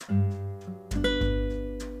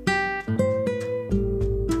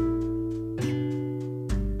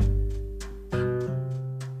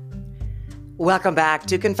Welcome back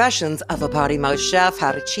to Confessions of a Potty Mouth Chef,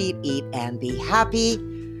 How to Cheat, Eat, and Be Happy.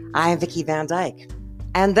 I'm Vicki Van Dyke.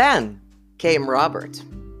 And then came Robert.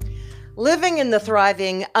 Living in the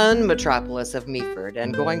thriving unmetropolis of Meaford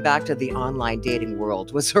and going back to the online dating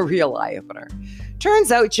world was a real eye-opener.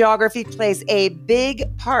 Turns out geography plays a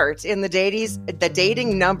big part in the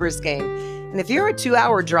dating numbers game. And if you're a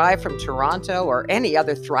 2-hour drive from Toronto or any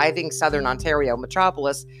other thriving Southern Ontario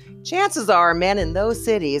metropolis, chances are men in those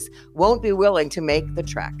cities won't be willing to make the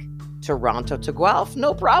trek. Toronto to Guelph?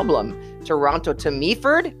 No problem. Toronto to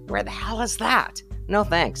Meaford? Where the hell is that? No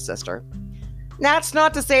thanks, sister. That's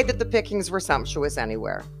not to say that the pickings were sumptuous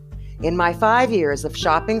anywhere. In my 5 years of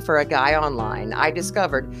shopping for a guy online, I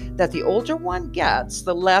discovered that the older one gets,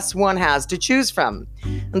 the less one has to choose from.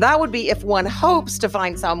 And that would be if one hopes to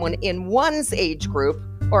find someone in one's age group,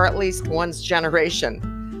 or at least one's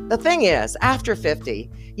generation. The thing is, after 50,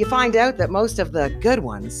 you find out that most of the good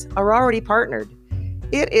ones are already partnered.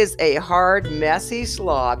 It is a hard, messy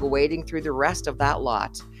slog wading through the rest of that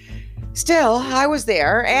lot. Still, I was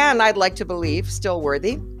there, and I'd like to believe still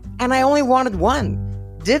worthy, and I only wanted one.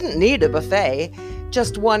 Didn't need a buffet,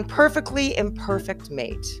 just one perfectly imperfect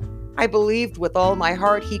mate. I believed with all my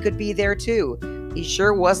heart he could be there too. He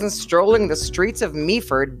sure wasn't strolling the streets of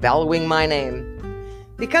Meaford bellowing my name.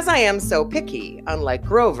 Because I am so picky, unlike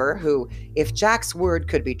Grover, who, if Jack's word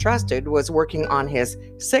could be trusted, was working on his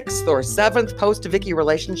 6th or 7th post-Vicky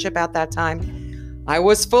relationship at that time, I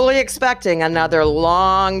was fully expecting another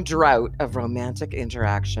long drought of romantic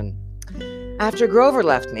interaction. After Grover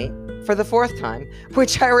left me, for the 4th time,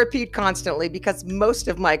 which I repeat constantly because most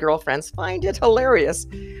of my girlfriends find it hilarious,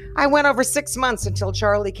 I went over 6 months until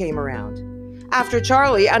Charlie came around. After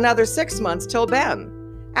Charlie, another 6 months till Ben.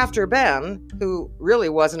 After Ben, who really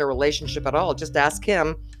wasn't a relationship at all, just ask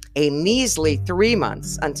him, a measly 3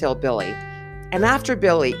 months until Billy. And after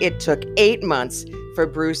Billy, it took 8 months for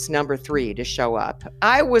Bruce number 3 to show up.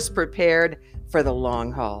 I was prepared for the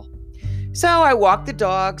long haul. So I walked the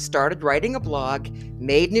dog, started writing a blog,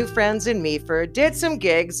 made new friends in Meaford, did some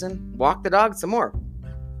gigs, and walked the dog some more.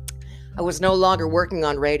 I was no longer working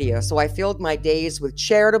on radio, so I filled my days with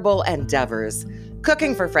charitable endeavors,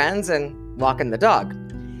 cooking for friends and walking the dog.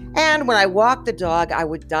 And when I walked the dog, I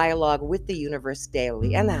would dialogue with the universe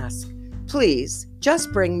daily and ask, please,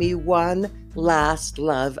 just bring me one last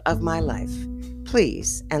love of my life.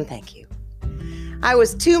 Please and thank you. I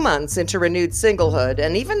was 2 months into renewed singlehood,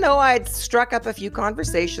 and even though I'd struck up a few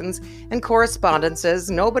conversations and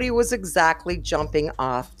correspondences, nobody was exactly jumping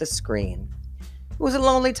off the screen. It was a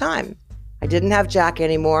lonely time. I didn't have Jack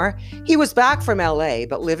anymore. He was back from LA,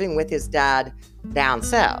 but living with his dad down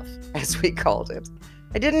south, as we called it.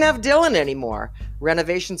 I didn't have Dylan anymore.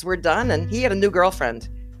 Renovations were done, and he had a new girlfriend.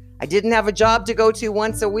 I didn't have a job to go to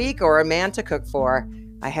once a week or a man to cook for.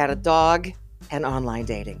 I had a dog and online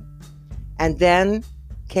dating. And then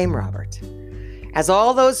came Robert. As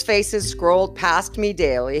all those faces scrolled past me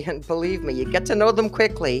daily, and believe me, you get to know them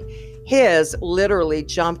quickly, his literally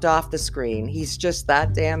jumped off the screen. He's just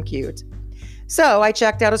that damn cute. So I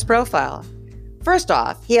checked out his profile. First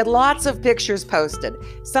off, he had lots of pictures posted,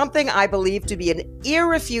 something I believe to be an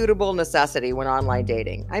irrefutable necessity when online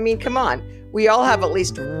dating. I mean, come on, we all have at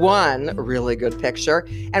least one really good picture,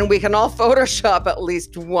 and we can all Photoshop at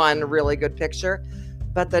least one really good picture.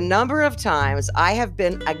 But the number of times I have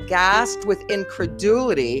been aghast with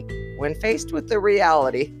incredulity when faced with the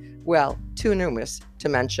reality, well, too numerous to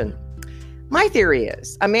mention. My theory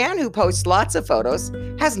is, a man who posts lots of photos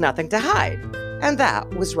has nothing to hide. And that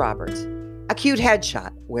was Robert. A cute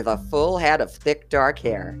headshot with a full head of thick dark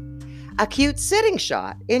hair. A cute sitting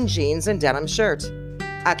shot in jeans and denim shirt.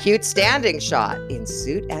 A cute standing shot in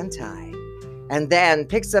suit and tie. And then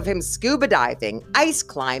pics of him scuba diving, ice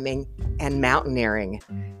climbing, and mountaineering.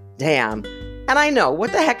 Damn. And I know,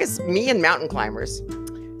 what the heck is me and mountain climbers?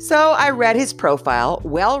 So I read his profile,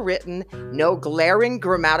 well written, no glaring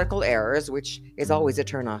grammatical errors, which is always a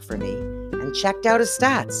turnoff for me, and checked out his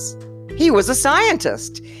stats. He was a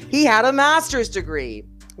scientist. He had a master's degree.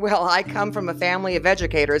 Well, I come from a family of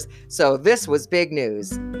educators, so this was big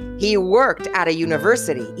news. He worked at a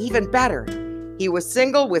university, even better. He was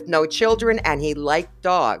single with no children, and he liked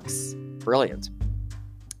dogs. Brilliant.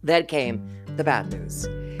 Then came the bad news.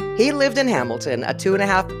 He lived in Hamilton, a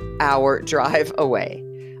 2.5-hour drive away.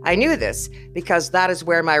 I knew this because that is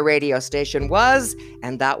where my radio station was,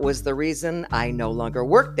 and that was the reason I no longer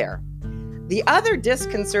worked there. The other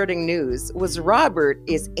disconcerting news was Robert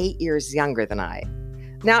is 8 years younger than I.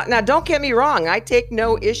 Now, don't get me wrong, I take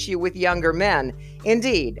no issue with younger men.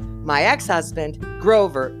 Indeed, my ex-husband,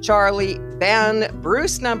 Grover, Charlie, Ben,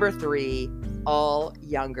 Bruce number 3, all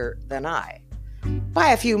younger than I.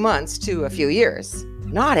 By a few months to a few years.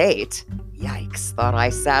 Not 8. Yikes, thought I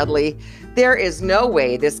sadly. There is no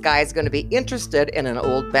way this guy's going to be interested in an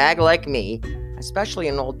old bag like me, especially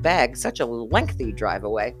an old bag, such a lengthy drive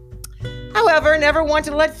away. However, never want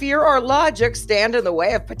to let fear or logic stand in the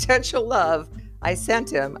way of potential love. I sent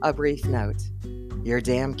him a brief note. You're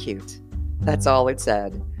damn cute. That's all it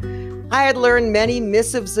said. I had learned many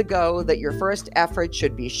missives ago that your first effort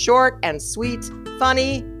should be short and sweet,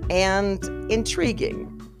 funny, and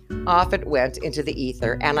intriguing. Off it went into the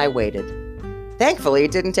ether, and I waited. Thankfully,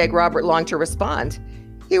 it didn't take Robert long to respond.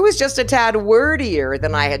 He was just a tad wordier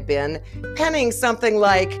than I had been, penning something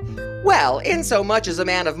like, well, in so much as a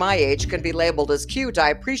man of my age can be labeled as cute, I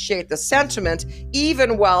appreciate the sentiment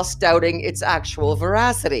even while doubting its actual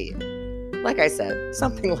veracity. Like I said,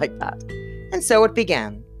 something like that. And so it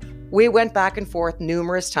began. We went back and forth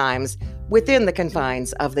numerous times within the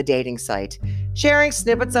confines of the dating site, sharing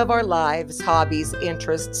snippets of our lives, hobbies,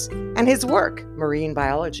 interests, and his work, marine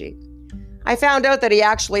biology. I found out that he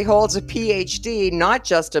actually holds a PhD, not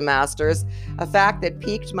just a master's, a fact that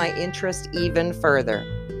piqued my interest even further.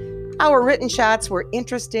 Our written chats were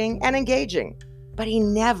interesting and engaging, but he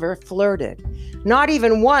never flirted. Not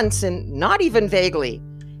even once and not even vaguely.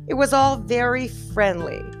 It was all very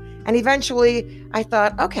friendly. And eventually I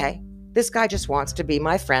thought, okay, this guy just wants to be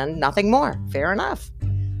my friend, nothing more. Fair enough.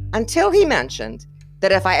 Until he mentioned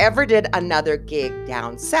that if I ever did another gig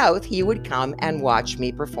down south, he would come and watch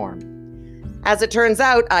me perform. As it turns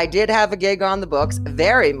out, I did have a gig on the books,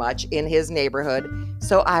 very much in his neighborhood,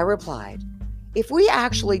 so I replied, if we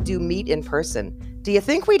actually do meet in person, do you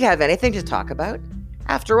think we'd have anything to talk about?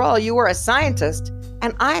 After all, you are a scientist,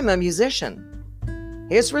 and I'm a musician.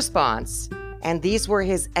 His response, and these were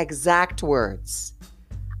his exact words,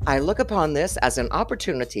 I look upon this as an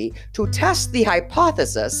opportunity to test the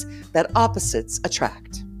hypothesis that opposites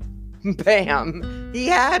attract. Bam! He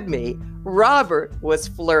had me. Robert was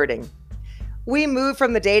flirting. We moved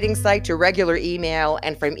from the dating site to regular email,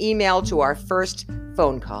 and from email to our first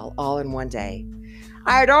phone call, all in one day.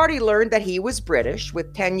 I had already learned that he was British,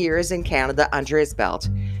 with 10 years in Canada under his belt,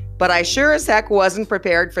 but I sure as heck wasn't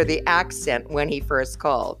prepared for the accent when he first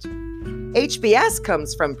called. HBS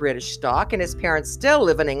comes from British stock, and his parents still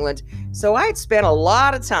live in England, so I'd spent a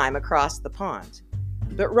lot of time across the pond.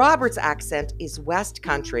 But Robert's accent is West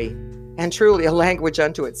Country, and truly a language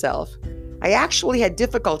unto itself. I actually had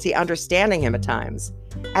difficulty understanding him at times.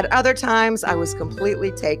 At other times, I was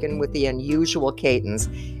completely taken with the unusual cadence.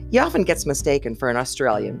 He often gets mistaken for an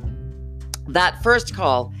Australian. That first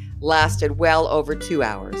call lasted well over 2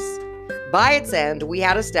 hours. By its end, we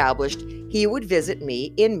had established he would visit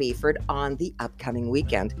me in Meaford on the upcoming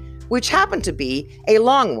weekend, which happened to be a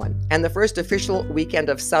long one, and the first official weekend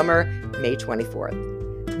of summer, May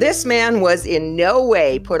 24th. This man was in no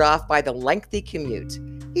way put off by the lengthy commute.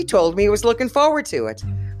 He told me he was looking forward to it.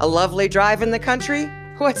 A lovely drive in the country?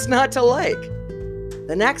 What's not to like?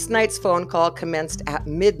 The next night's phone call commenced at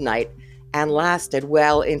midnight and lasted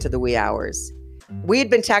well into the wee hours. We had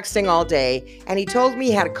been texting all day, and he told me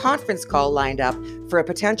he had a conference call lined up for a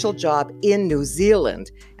potential job in New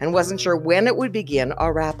Zealand and wasn't sure when it would begin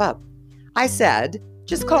or wrap up. I said,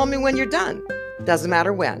 just call me when you're done. Doesn't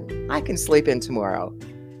matter when. I can sleep in tomorrow.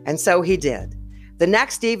 And so he did. The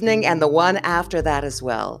next evening and the one after that as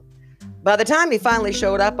well. By the time he finally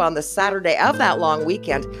showed up on the Saturday of that long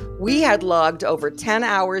weekend, we had logged over 10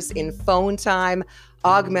 hours in phone time,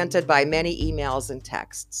 augmented by many emails and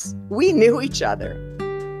texts. We knew each other.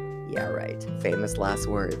 Yeah, right. Famous last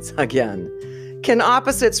words again. Can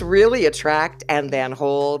opposites really attract and then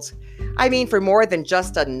hold? I mean, for more than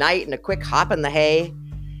just a night and a quick hop in the hay?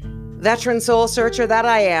 Veteran soul searcher that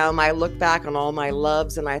I am, I looked back on all my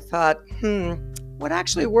loves and I thought, what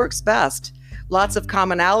actually works best? Lots of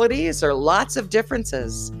commonalities or lots of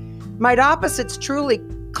differences? Might opposites truly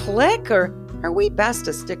click, or are we best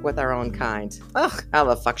to stick with our own kind? Ugh, how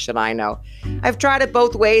the fuck should I know? I've tried it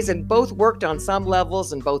both ways, and both worked on some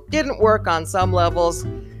levels and both didn't work on some levels.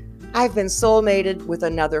 I've been soulmated with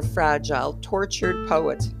another fragile, tortured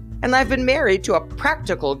poet, and I've been married to a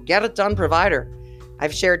practical, get-it-done provider.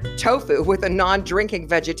 I've shared tofu with a non-drinking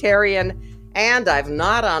vegetarian, and I've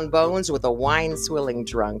gnawed on bones with a wine-swilling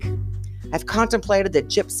drunk. I've contemplated the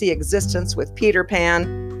gypsy existence with Peter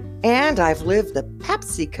Pan, and I've lived the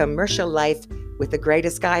Pepsi commercial life with the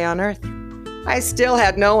greatest guy on earth. I still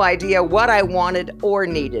had no idea what I wanted or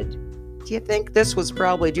needed. Do you think this was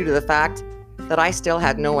probably due to the fact that I still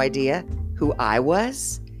had no idea who I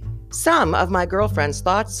was? Some of my girlfriends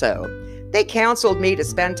thought so. They counseled me to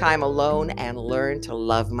spend time alone and learn to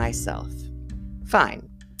love myself. Fine.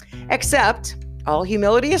 Except, all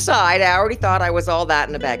humility aside, I already thought I was all that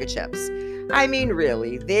in a bag of chips. I mean,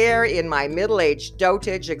 really, there in my middle-aged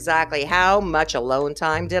dotage, exactly how much alone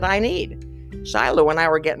time did I need? Shiloh and I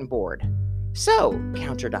were getting bored. So,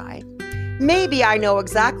 countered I, maybe I know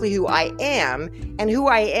exactly who I am, and who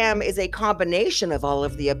I am is a combination of all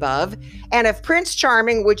of the above. And if Prince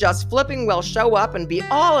Charming would just flipping well show up and be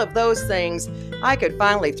all of those things, I could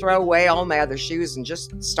finally throw away all my other shoes and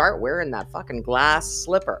just start wearing that fucking glass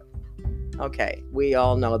slipper. Okay, we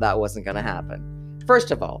all know that wasn't going to happen.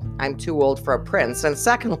 First of all, I'm too old for a prince, and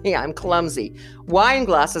secondly, I'm clumsy. Wine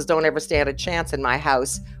glasses don't ever stand a chance in my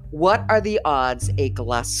house. What are the odds a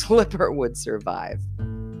glass slipper would survive?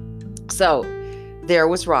 So, there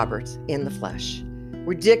was Robert in the flesh,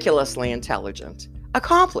 ridiculously intelligent,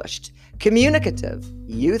 accomplished, communicative,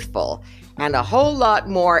 youthful, and a whole lot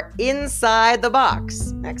more inside the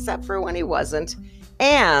box, except for when he wasn't,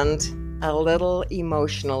 and a little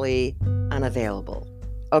emotionally unavailable.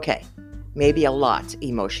 Okay, maybe a lot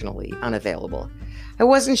emotionally unavailable. I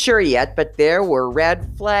wasn't sure yet, but there were red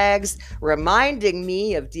flags reminding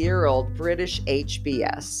me of dear old British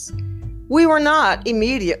HBS. We were not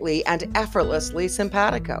immediately and effortlessly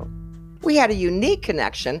simpatico. We had a unique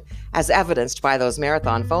connection, as evidenced by those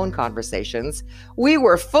marathon phone conversations. We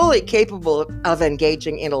were fully capable of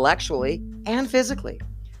engaging intellectually and physically.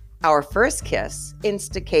 Our first kiss,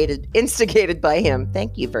 instigated by him,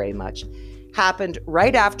 thank you very much, happened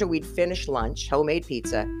right after we'd finished lunch, homemade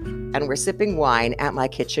pizza, and were sipping wine at my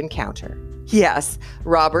kitchen counter. Yes,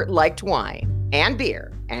 Robert liked wine, and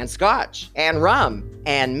beer, and scotch, and rum,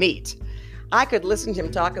 and meat. I could listen to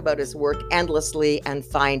him talk about his work endlessly and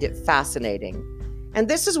find it fascinating. And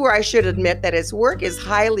this is where I should admit that his work is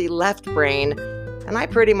highly left brain, and I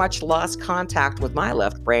pretty much lost contact with my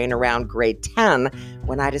left brain around grade 10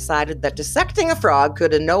 when I decided that dissecting a frog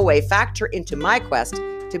could in no way factor into my quest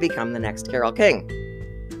to become the next Carole King.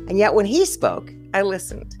 And yet when he spoke, I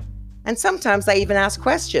listened. And sometimes I even asked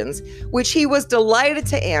questions, which he was delighted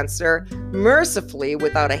to answer, mercifully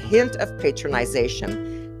without a hint of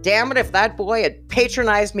patronization. Damn it, if that boy had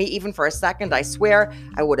patronized me even for a second, I swear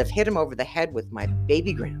I would have hit him over the head with my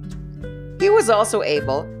baby ground. He was also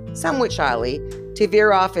able, somewhat shyly, to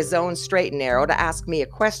veer off his own straight and narrow to ask me a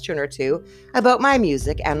question or two about my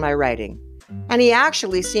music and my writing. And he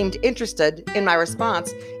actually seemed interested in my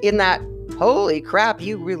response in that, holy crap,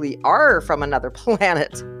 you really are from another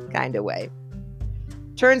planet kind of way.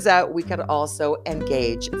 Turns out we could also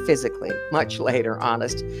engage physically, much later,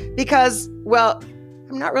 honest, because, well,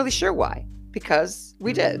 I'm not really sure why, because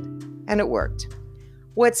we did, and it worked.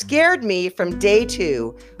 What scared me from day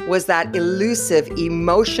 2 was that elusive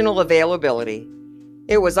emotional availability.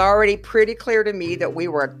 It was already pretty clear to me that we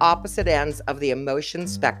were at opposite ends of the emotion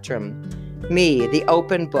spectrum. Me, the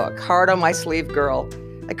open book, heart on my sleeve girl.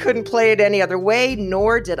 I couldn't play it any other way,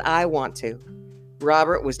 nor did I want to.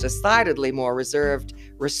 Robert was decidedly more reserved,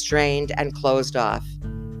 restrained, and closed off.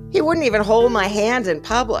 He wouldn't even hold my hand in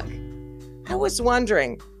public. I was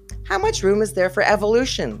wondering, how much room is there for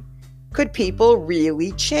evolution? Could people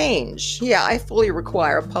really change? Yeah, I fully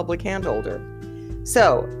require a public handholder.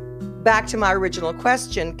 So, back to my original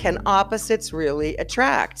question, can opposites really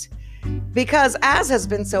attract? Because, as has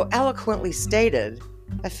been so eloquently stated,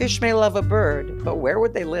 a fish may love a bird, but where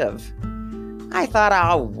would they live? I thought,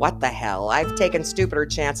 oh, what the hell? I've taken stupider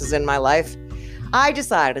chances in my life. I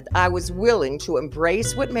decided I was willing to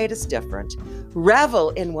embrace what made us different, revel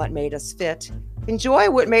in what made us fit, enjoy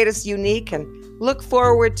what made us unique, and look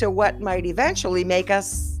forward to what might eventually make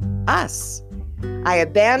us us. I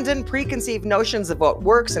abandoned preconceived notions of what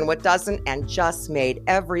works and what doesn't, and just made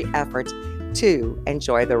every effort to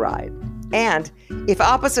enjoy the ride. And if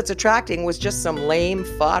opposites attracting was just some lame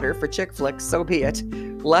fodder for chick flicks, so be it.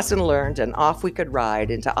 Lesson learned, and off we could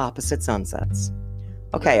ride into opposite sunsets.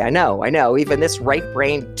 Okay, I know, even this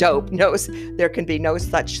right-brained dope knows there can be no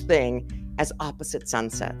such thing as opposite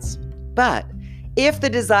sunsets. But if the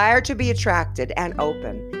desire to be attracted and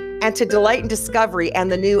open, and to delight in discovery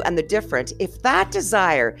and the new and the different, if that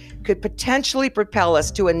desire could potentially propel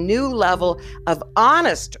us to a new level of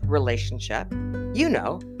honest relationship,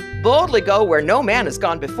 boldly go where no man has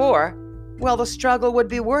gone before, well, the struggle would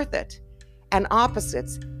be worth it. And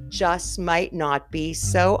opposites just might not be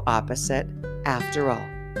so opposite after all.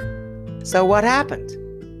 So what happened?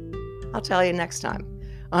 I'll tell you next time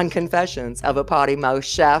on Confessions of a Potty Mouth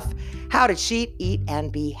Chef, how to cheat, eat,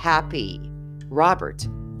 and be happy. Robert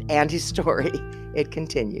and his story. It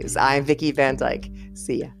continues. I'm Vicki Van Dyke.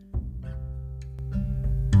 See ya.